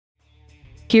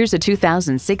Here's a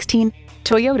 2016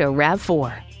 Toyota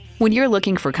RAV4. When you're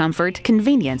looking for comfort,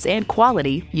 convenience, and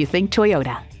quality, you think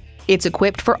Toyota. It's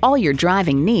equipped for all your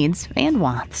driving needs and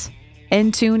wants.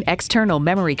 Entune external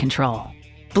memory control,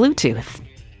 Bluetooth,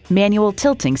 manual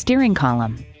tilting steering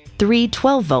column, 3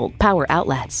 12-volt power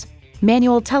outlets,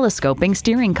 manual telescoping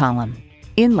steering column,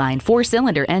 inline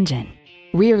 4-cylinder engine,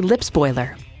 rear lip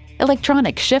spoiler,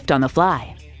 electronic shift on the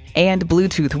fly, and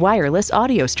Bluetooth wireless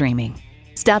audio streaming.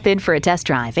 Stop in for a test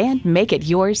drive and make it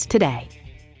yours today.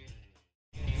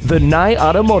 The Nye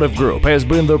Automotive Group has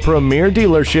been the premier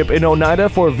dealership in Oneida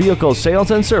for vehicle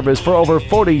sales and service for over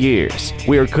 40 years.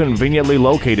 We are conveniently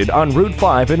located on Route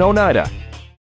 5 in Oneida.